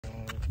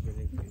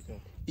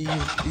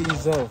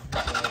Ease off.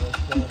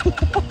 Kind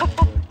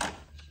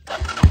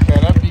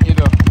of pick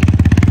it up.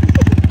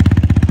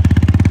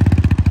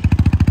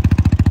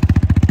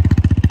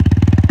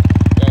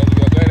 Guys,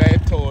 we are going to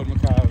head town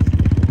because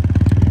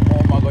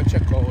Mom are going to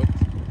check out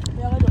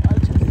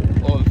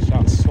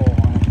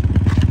ultrasound.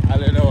 I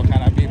don't know what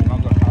kind of baby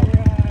I'm going to have.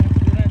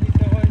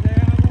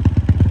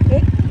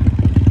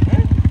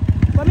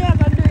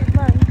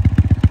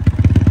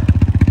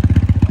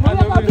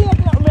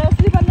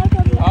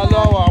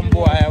 Although one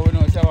boy, I will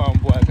not say one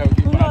boy. So we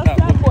keep on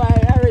that over.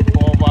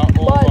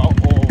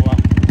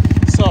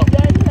 So,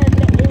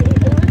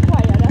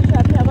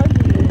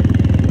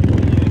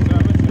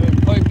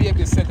 how you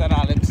baby set and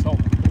all them stuff.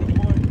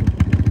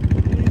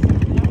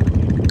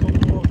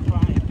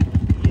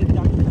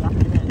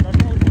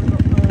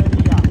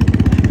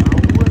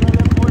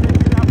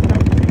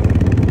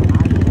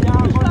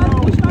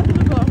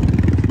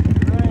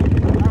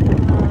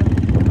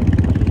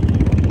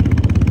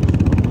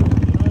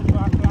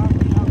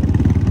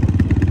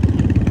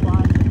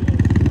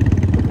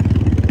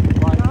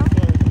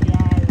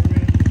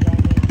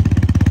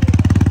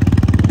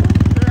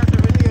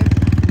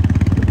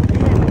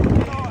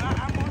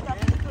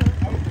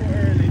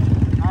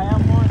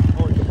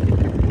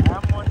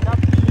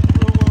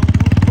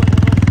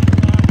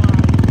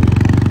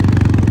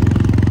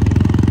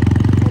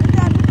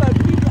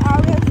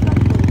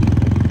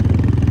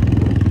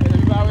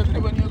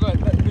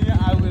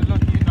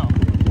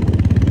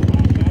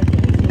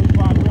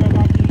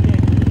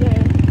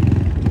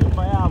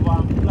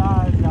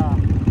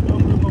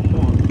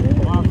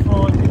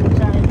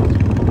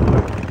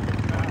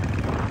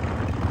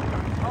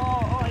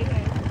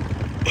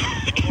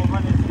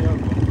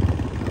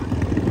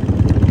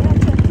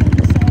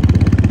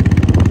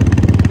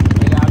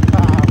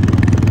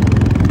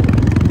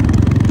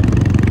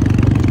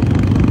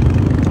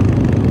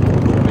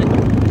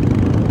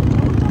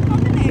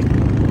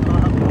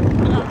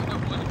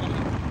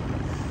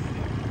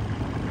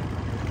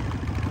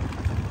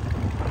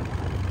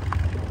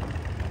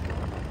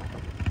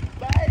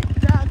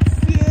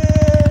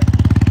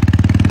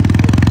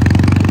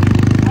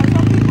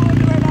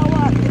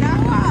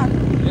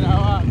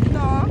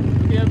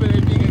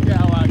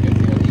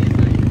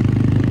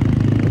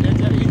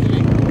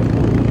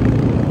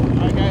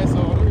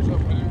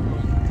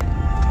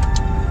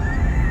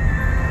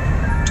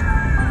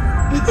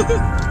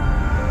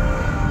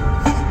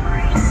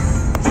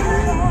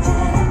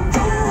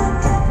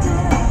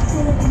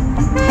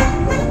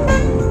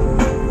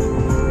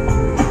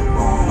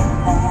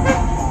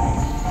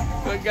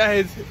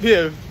 Guys,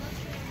 babe,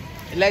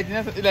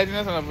 lightness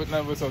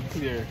not so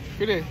clear.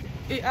 Really?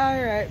 It's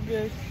alright,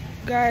 babe.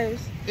 Guys,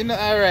 it's not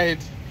alright.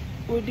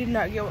 We did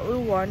not get what we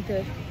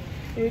wanted.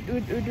 We're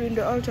doing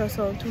the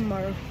ultrasound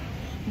tomorrow,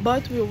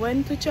 but we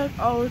went to check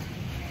out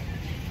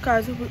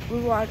because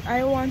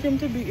I want him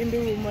to be in the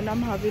room when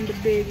I'm having the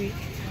baby,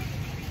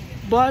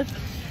 but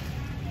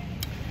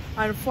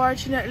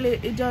unfortunately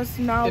it just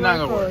now it's not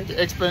gonna work.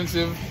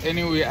 Expensive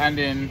anyway, and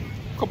then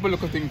couple of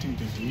things.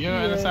 You know,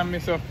 understand me?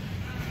 So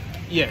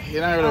yeah, you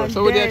know.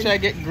 So we try to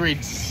get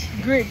grids.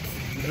 Me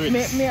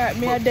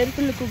I did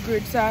for little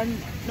grids and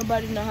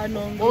nobody know how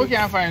no. Well, we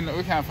can't find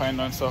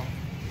none. So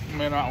we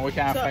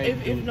can't find.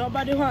 If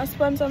nobody wants to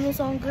sponsor me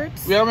some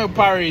grids, we have a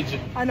porridge.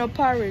 I know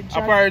porridge.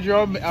 A porridge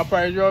you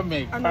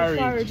make. I know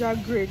porridge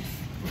and grids.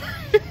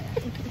 We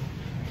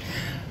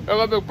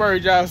have a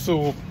porridge and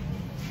soup.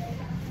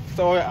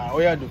 So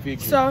we have to pick.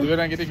 So we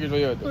don't get the grids.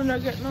 We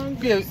don't get no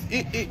grids.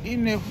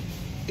 Yeah,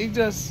 it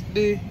just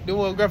the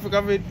whole graphic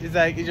of it is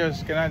like it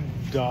just kind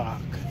of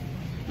dark.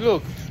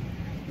 Look.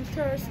 I'm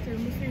thirsty.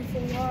 I'm feeling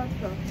for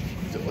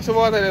water. So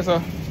water there,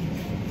 sir.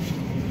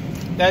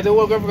 Like the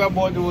whole graphic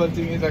about the whole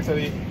thing is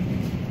actually.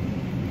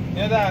 You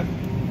know that?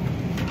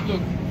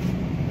 Look.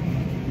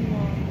 No.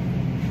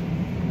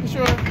 You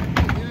sure?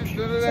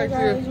 So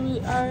guys, we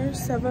are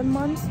 7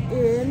 months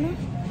in.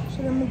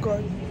 So let me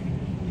go.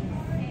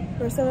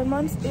 We're 7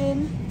 months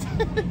in.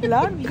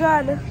 Lord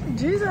God,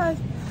 Jesus.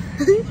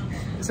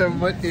 7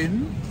 months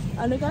in.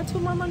 And we got 2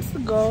 more months to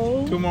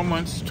go. 2 more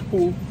months.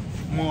 2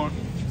 more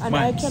and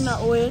months. I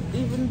cannot wait,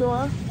 even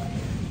though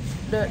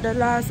the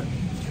last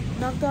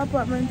doctor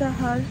appointment I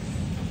had,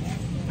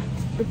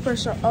 the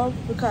pressure up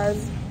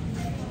because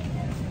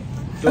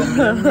don't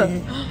blame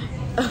me.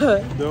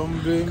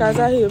 Don't blame me. Because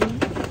of him.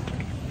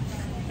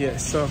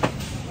 Yes, so.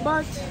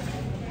 But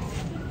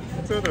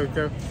it's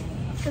okay.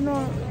 You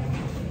know,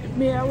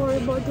 me I worry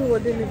about the whole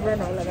delivery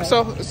and all of that.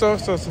 So.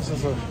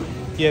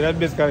 Yeah, that's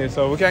basically it.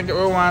 So we can't get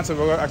what we want, so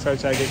we're gonna actually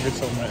try to get grids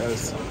somewhere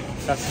else.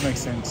 That makes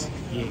sense.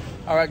 Yeah.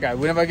 Alright guys,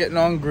 we never get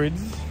no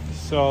grids.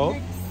 So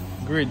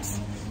grids.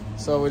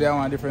 So we don't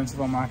want a different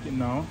supermarket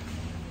now.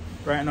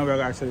 Right now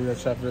we're actually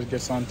just trying to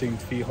get something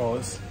for the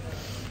house.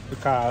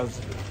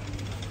 Because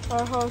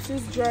our house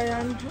is dry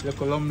and the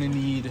Lumley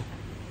need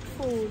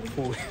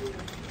food.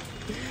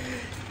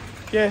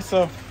 Yeah,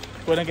 so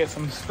we're gonna get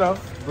some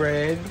stuff.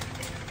 Bread.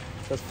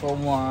 Just for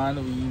one,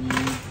 we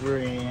need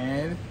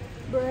bread.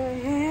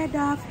 Bread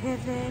of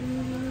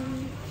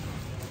heaven.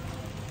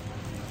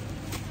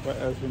 What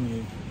else we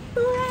need?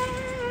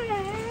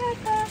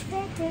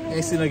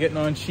 You still not get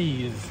no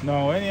cheese.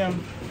 No, any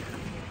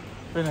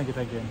we're not get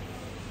again.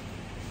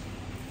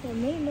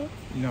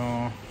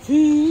 No.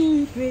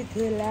 Keep it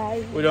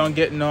alive. We don't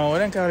get no. We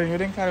didn't carry.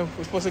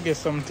 We're supposed to get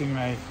something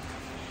like.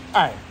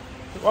 Alright.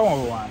 What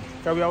more we want?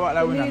 Can we have what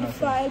like we need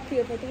 5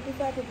 paper.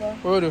 35 paper.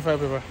 What will do 5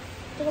 paper?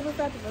 35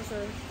 paper,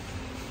 sir.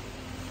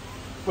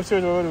 What's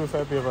your what will do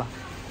 5 paper?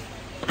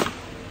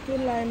 To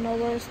line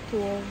our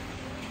store.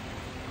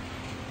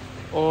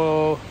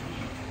 Oh,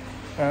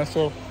 and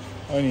so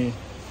honey,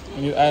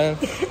 you need aisle.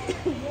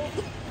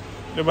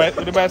 You buy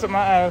something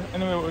aisle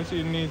anyway. What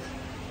you need.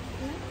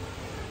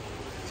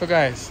 So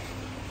guys,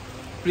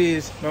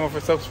 please remember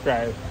to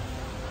subscribe.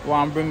 We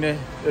want to bring the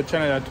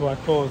channel to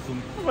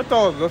 1,000. Over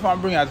 1,000. Just want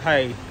to bring it as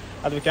high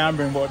as we can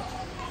bring, but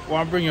we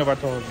want to bring it over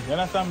 1,000. You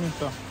understand me,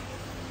 sir?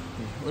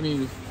 What do you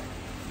need?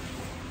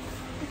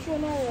 Which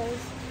one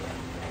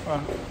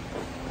are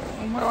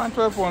I want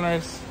 12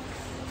 owners.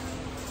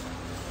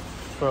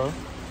 So.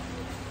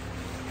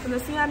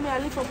 And see, I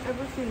lift up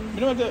everything. You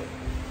know what?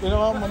 We don't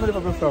want to lift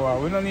up a flower.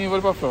 We don't need to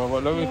lift up a flower,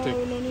 but let me take. No,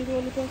 we don't need to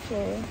lift up a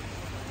flower.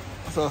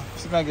 So,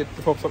 she can get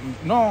to pop something.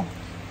 No.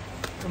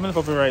 I'm going to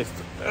pop the rice.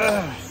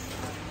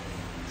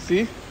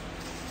 See?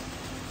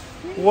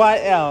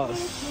 What else?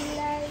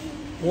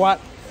 What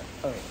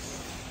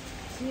else?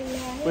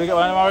 We get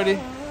one already?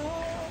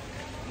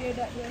 Yeah,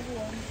 that there's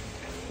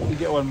one. You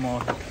get one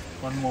more.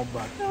 One more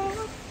back.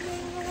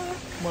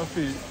 More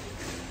feet.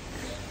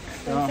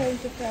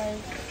 75.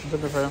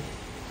 75.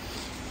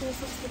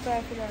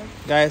 65 for that.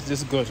 Guys,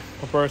 this is good.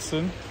 A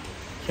person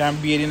can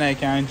be in and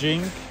can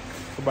drink.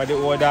 But the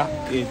order,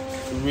 it's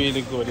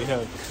really good. It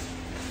helps.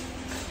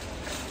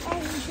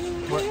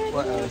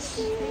 What else?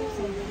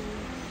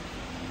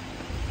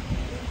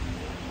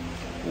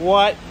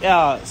 What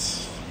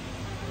else?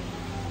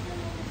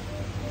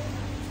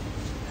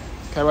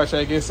 Can I try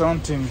to get some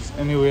things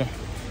anyway?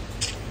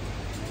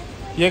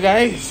 Yeah,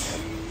 guys.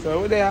 So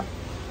we're there.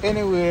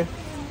 Anyway,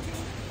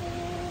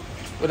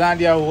 we're down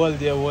there, hold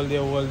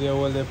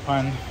the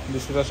pan.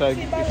 This is a try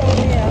to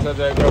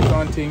grab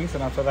some things,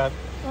 and after that,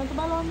 want the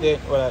balloon? yeah,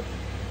 what?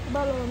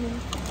 Balloon.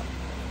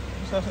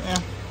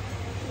 Yeah.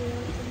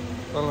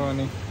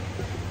 Baloney.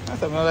 That's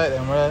something I like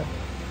them, right?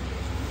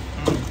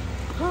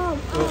 You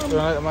don't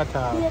like them at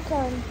all? You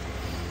can.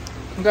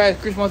 Guys,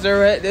 Christmas is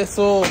right there,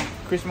 so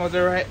Christmas is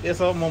right there,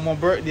 so Mama's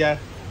birthday.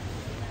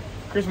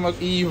 Christmas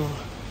Eve.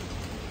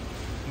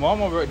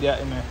 Mama's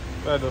birthday in there.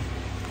 What do?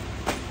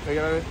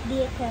 Bacon,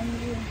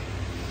 yeah.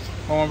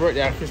 Mama's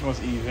birthday Christmas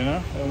Eve, you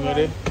know? You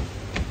ready?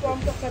 From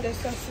Poca de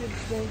sausage,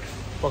 though.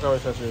 Poca de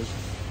sausage.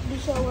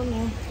 This one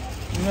now.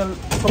 You know,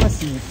 come and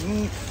see.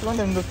 Some of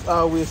them just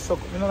always suck.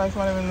 You know, like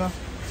some of them, you know?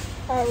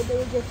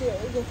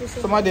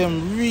 Some of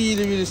them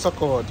really suck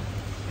hard.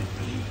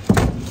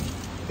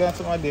 Get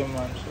some of them,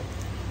 man.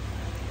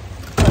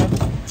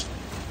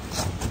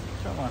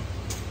 Come on.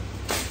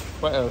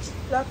 What else?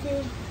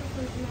 Lucky.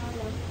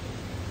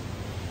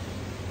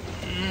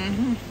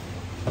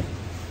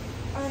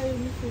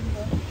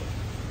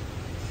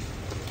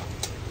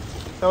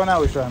 So now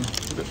which one?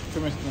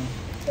 Give me some.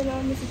 So now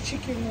I'm the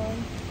chicken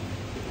one.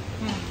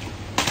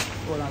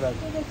 What on that?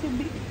 That's a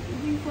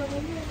beef one,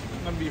 isn't it?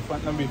 No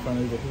beef one,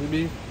 is it? Is it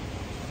beef?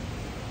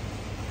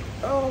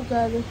 Oh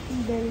god, it's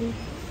belly.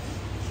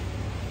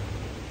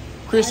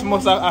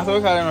 Christmas, that's what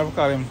we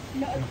call him.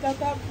 No,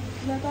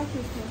 not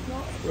Christmas, no?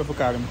 We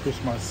call him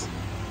Christmas.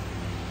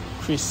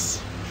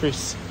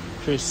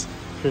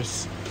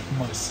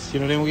 Christmas. You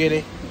know them we get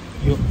it?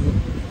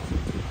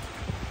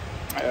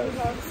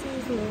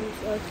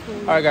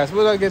 Alright guys,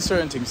 we'll get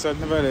certain things. So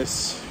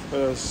nevertheless,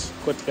 we'll just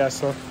cut the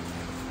gas off.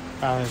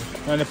 And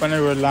when on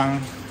the road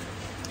long,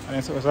 and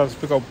then so we'll just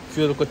pick up a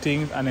few little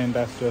things, and then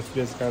that's just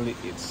basically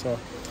it. So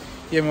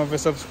yeah, remember to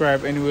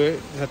subscribe anyway.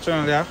 There's a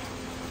channel there.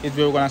 It's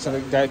where we're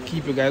gonna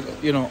keep you guys,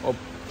 you know,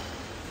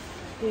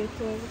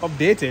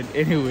 updated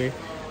anyway,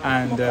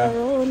 and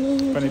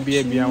from the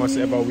baby and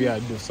whatever we are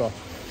do. So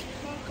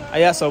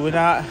I also we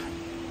are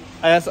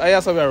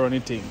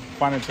running thing,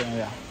 channel,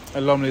 yeah.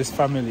 LUMLEY'S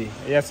family.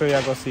 Yes, so we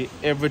are gonna see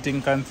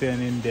everything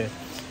concerning the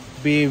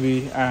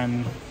baby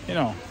and you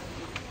know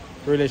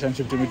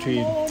relationship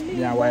between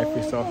me and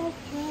wifey. So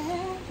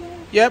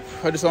yep,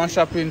 I just want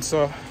shopping.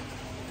 So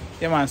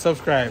yeah, man,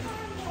 subscribe.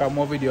 Got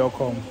more video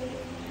come.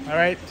 All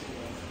right.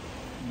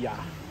 Yeah.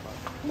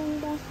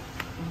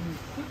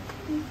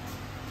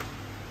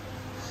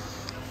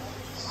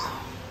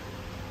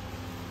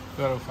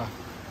 Verofa.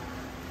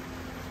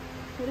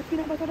 The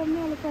peanut butter of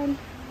Nalapan.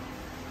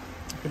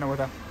 Peanut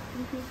butter.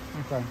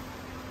 Okay.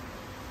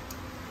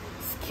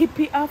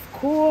 Skippy, of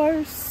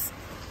course.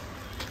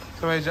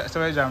 So where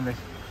jam there?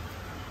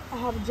 I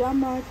have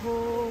jam at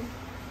home.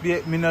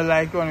 Me not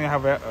like when we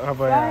have a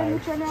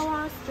Which one I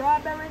want?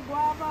 Strawberry,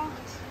 guava.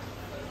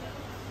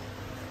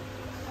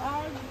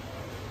 Or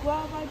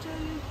guava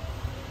jelly.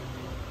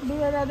 The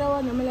other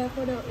one, I like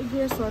for the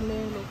grace one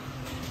there, look.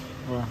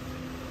 Wow.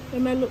 They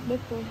may look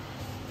better.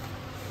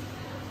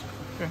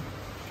 Okay.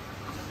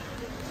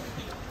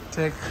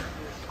 Take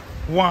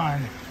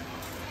one.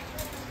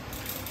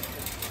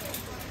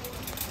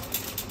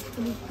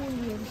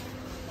 Napoleon.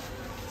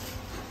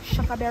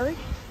 Shakaberry.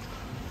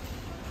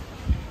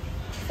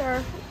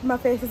 Sir, my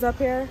face is up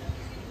here.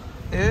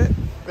 Yeah,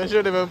 make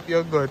sure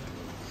you're good.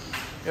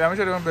 Yeah, make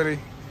sure they're berry.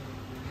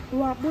 You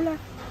want bulla?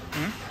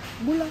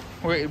 Bulla?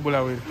 Wait,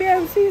 bulla with.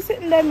 BMC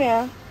sitting there,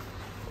 here.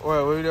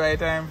 Well, will we do right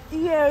time?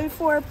 Yeah,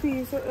 4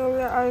 piece.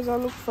 I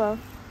look for.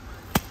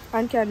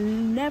 And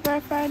can never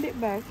find it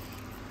back.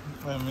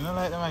 Well, I don't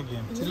like them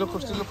again. Still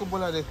look a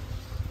bulla there.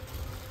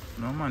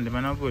 No man, them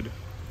are not good.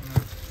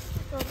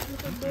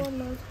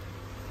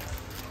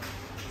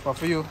 What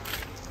for you?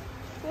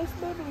 Yes,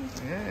 baby.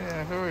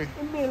 Yeah, hurry.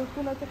 The milk,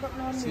 you not take up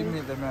no milk. See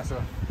milk them here,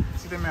 so.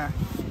 See them here.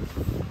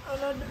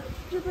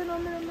 Dripping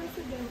on me,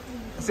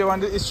 See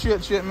one is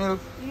straight milk?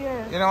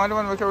 Yeah. You know one the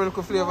one with a real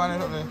good flavour on it,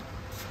 don't they?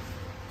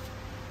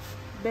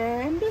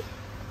 Bend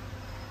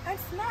and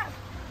snap.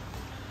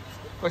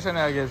 What's your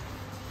name again?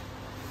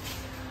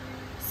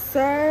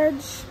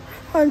 Surge,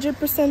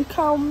 100%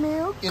 cow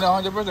milk. You know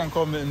 100%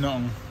 cow milk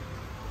nothing.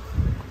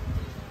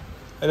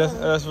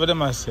 That's what they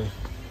must say.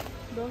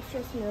 Don't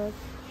stress me out.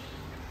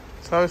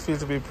 It's how it feels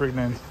to be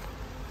pregnant.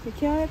 You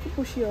can't have to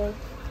push you out.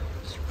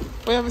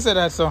 Why have you said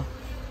that, so?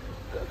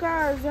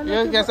 Because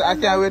You can't say, I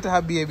can't wait to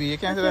have baby. You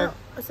can't say that.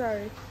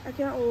 Sorry, I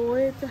can't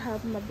wait to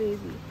have my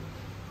baby.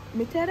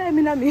 Me tell them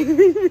in a me.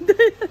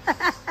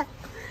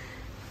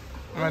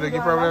 My the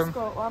problem.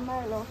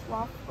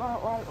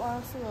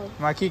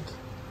 My kick.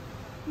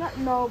 Not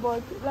no,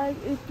 but like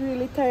it's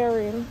really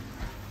tiring.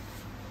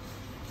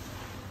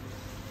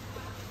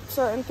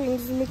 Certain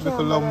things me can't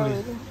bother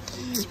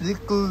with.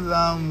 Little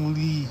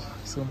Lumley.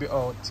 It's gonna be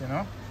out, you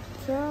know?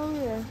 So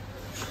yeah.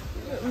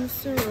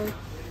 Syrup.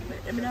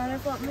 I mean, I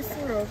don't want my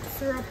syrup.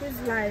 Syrup is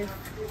life.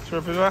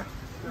 Syrup is what?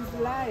 It's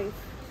life.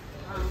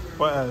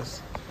 What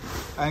else?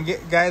 And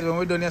guys, when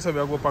we're done here, so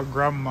we'll go for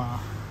grandma.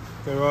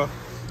 So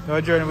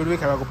our journey with the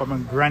week, I'll go for my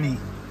granny.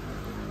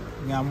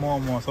 Yeah,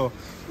 more. So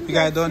you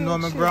guys don't know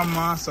my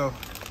grandma, so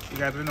you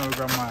guys will know my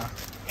grandma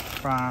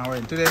from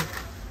when today.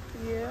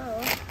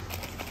 Yeah.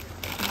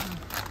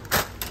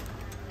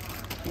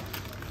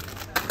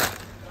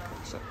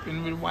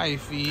 Shopping with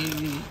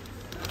wifey.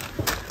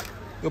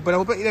 You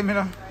better go eat them, you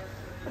know.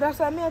 That's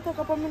why I take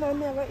up a minute and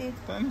never eat.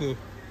 Thank you.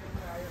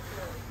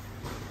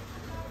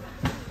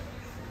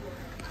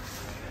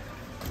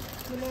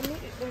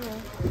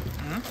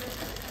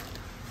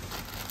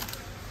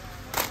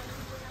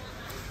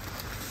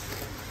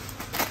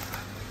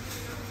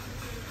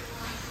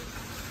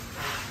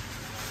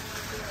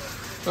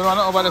 You want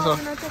to know about this? I'm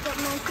going to take up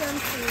my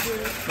canned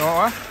food. No,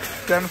 what?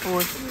 Canned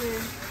food?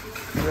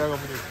 Yeah. Where are going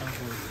to put this canned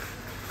food?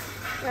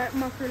 Like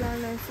mackerel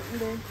and something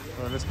there.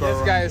 So let's go.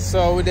 Yes, guys,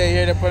 so we're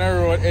here up on the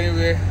road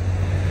anyway.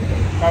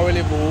 I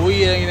live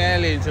way in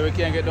LA, so we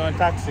can't get down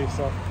taxi.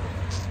 So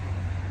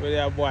we're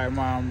there, boy,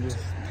 mom, just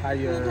tired.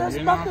 You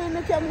just back in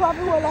the camp, have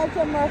the whole lot of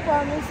camera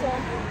for me, so.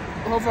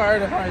 How far are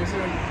the fire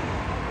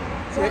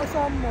soon?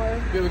 Some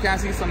more. Yeah, we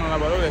can't see sun on the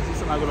bottom. Oh, see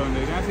sun go down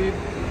there. You can see it?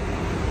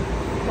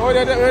 Oh, we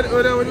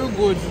do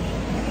good.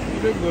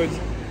 We do good.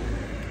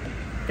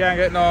 Can't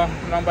get no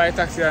by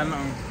taxi or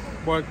nothing.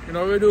 But you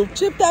know what we do?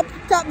 Chip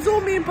tap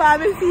zoom in for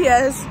me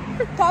face.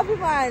 Copy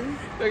man.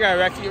 The guy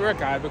we keep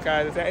record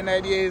because it's the end of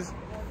the days.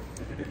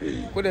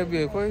 What the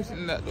be? Why is it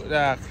look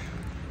dark?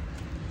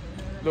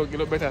 Look, you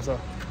look better, so.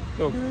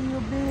 Look. Do you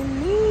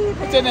believe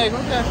What's your name?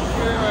 What's that?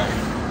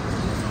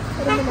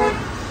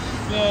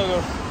 Yeah,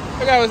 look.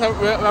 The guy was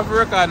have to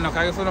record now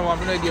because I don't want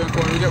to know when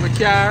we get my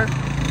car.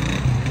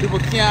 People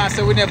can't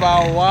say we never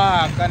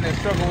walk and they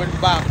struggle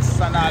with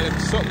backs and all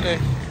that something.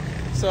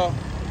 So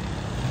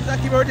I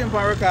keep everything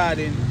for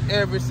recording,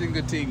 every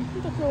single thing.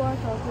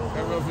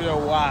 Every bit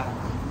of walk.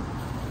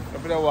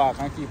 Every bit of walk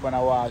and keep on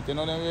a walk, you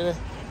know what I mean?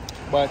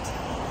 But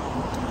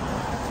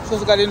so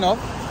it's got enough.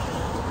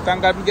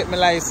 Thank God we get my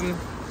license.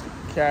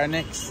 Car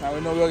next. And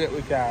we know we'll get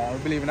with car. And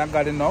we believe in that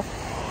God enough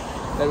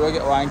that we'll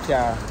get one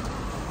car.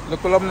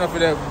 Look up enough for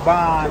the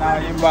ban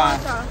or the ban.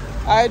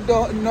 I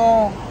don't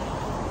know.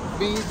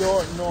 We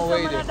don't know where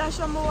it is. I'm dash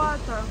on my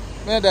water.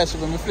 I'm going to dash it,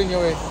 but I'm fling you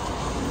away.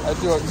 I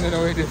don't know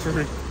where it is for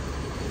free.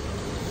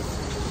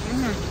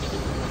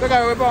 Look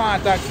at we're going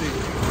on taxi.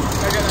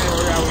 Look at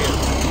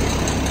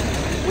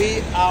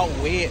we are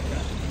waiting.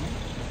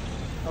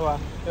 Oh, wow.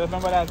 You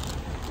remember that?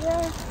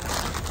 Yeah.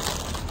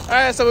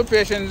 Alright, so we're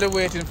patiently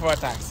waiting for a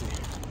taxi.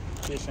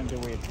 Patiently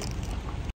waiting.